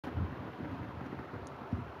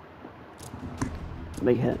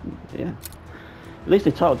Mayhem, yeah. At least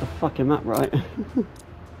they titled the fucking map right.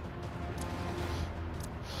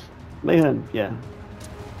 Mayhem, yeah.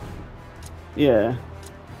 Yeah.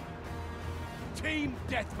 Team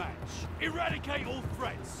deathmatch. Eradicate all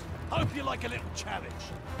threats. Hope you like a little challenge.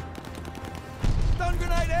 Stun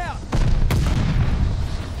grenade out.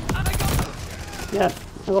 And I got. Yeah,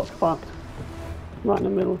 I got fucked. Right in the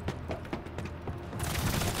middle.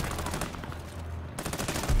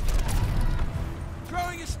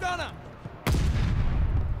 Throwing a stunner.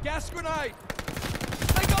 Gas grenade.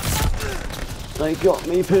 They got something. They got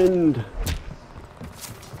me pinned.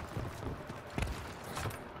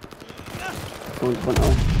 Someone's went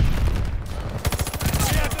off.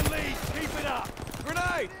 We have the lead. Keep it up.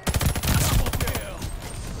 Grenade. Double kill.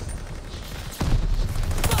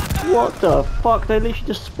 What the fuck? They literally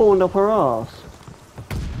just spawned up her ass.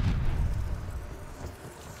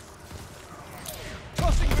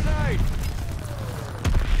 Tossing grenade.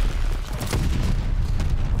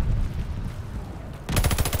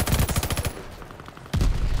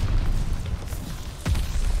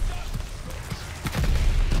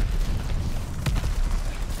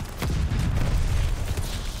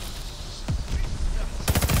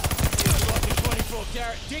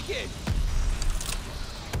 Garrett, dickhead!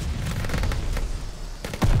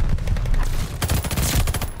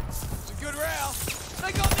 It's a good row.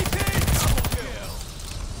 They got me pinned! Double kill!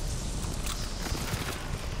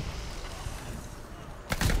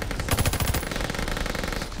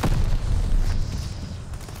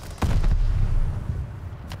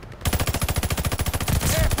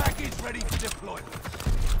 Air package ready for deployment.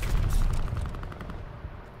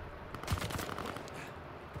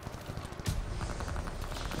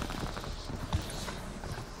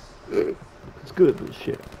 It's good, but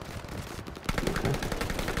shit. Okay.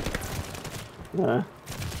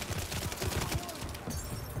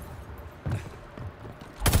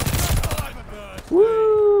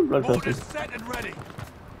 Woo! Bloodthirsty. Orders set and ready.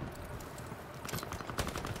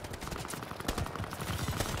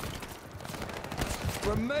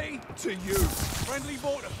 From me to you. Friendly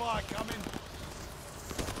mortar fire coming.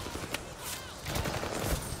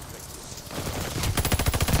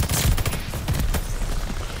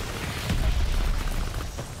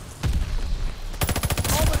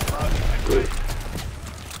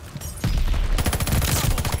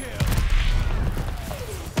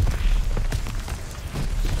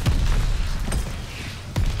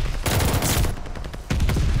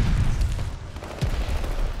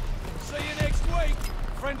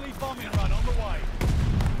 Friendly bombing run on the way.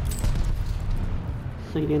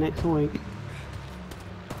 See you next week.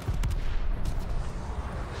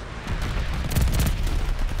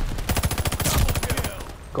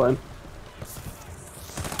 Got him.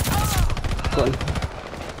 Got him.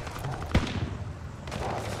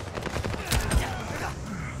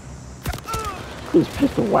 His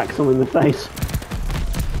pistol whacks him in the face.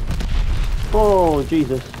 Oh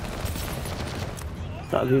Jesus!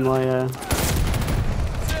 That'd be my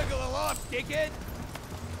Circle aloft, dickhead.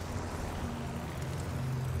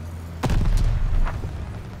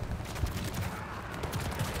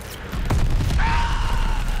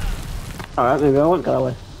 Alright, maybe I won't go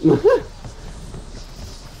away.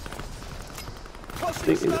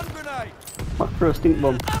 Tossing stun grenade. Fuck for a stink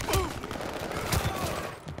bomb.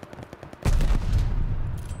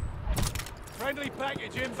 Friendly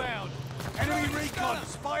package inbound. Enemy recon,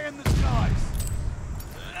 spy in the skies.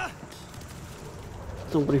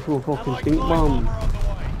 Somebody threw a fucking Allied stink flight bomb. bomber on the way.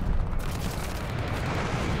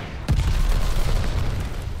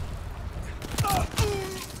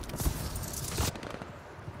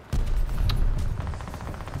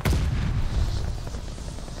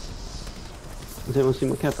 Has anyone seen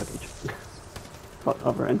my care package? Fuck,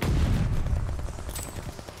 other end.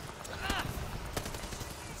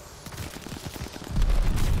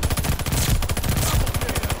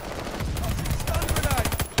 Stun grenade.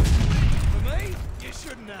 For me? You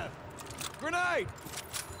shouldn't have. Grenade!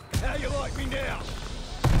 How you like me now?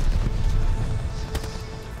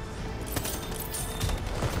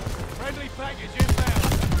 Friendly package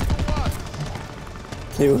inbound.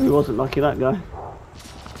 See, he wasn't lucky, that guy.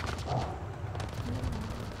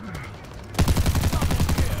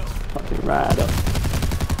 Fucking rad up.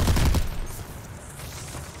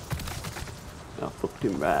 I fucked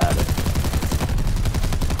him rad up.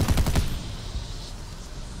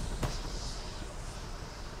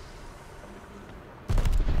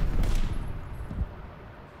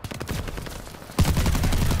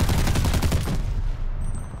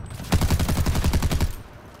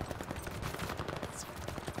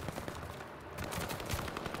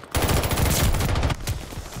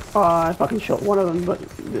 Oh, I fucking shot one of them, but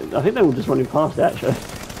I think they were just running past it, actually.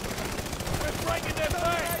 We're breaking their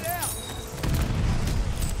back.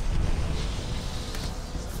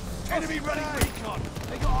 Enemy running recon.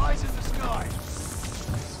 They got eyes in the sky.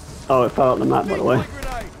 Oh, it fell out the map, by the way.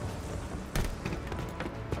 Grenade.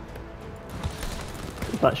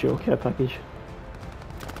 If that's your care package.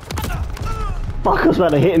 Fuck, I was about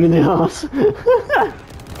to hit him in the arse. I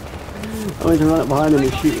went to run up behind him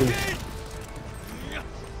and shoot him.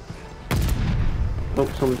 Oh,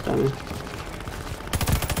 someone's down here.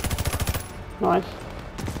 Nice.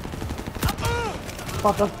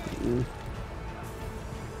 Fucker.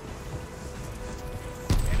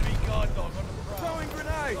 Enemy guard dog on the ground. Throwing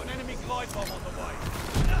grenade. Got an enemy glide bomb on the way.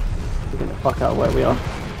 Get the fuck out of where we are.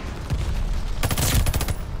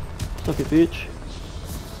 Suck it, bitch.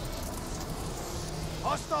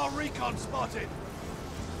 Hostile recon spotted.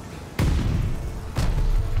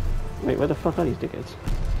 Wait, where the fuck are these dickheads?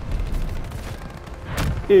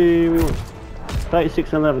 Here we want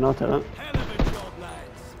 36-11, I'll tell that. Hell of a job,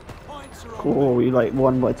 lads. Points are on. Oh, we like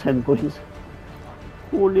won by 10 points.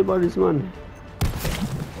 Holy buddies, man.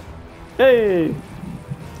 Hey!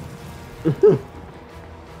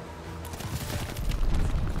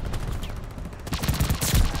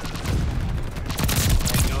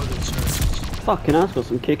 Fucking ass got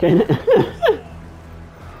some kick, ain't it?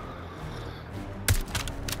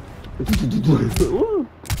 Ooh.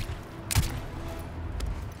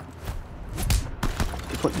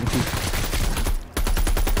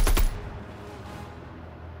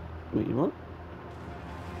 Wait, what?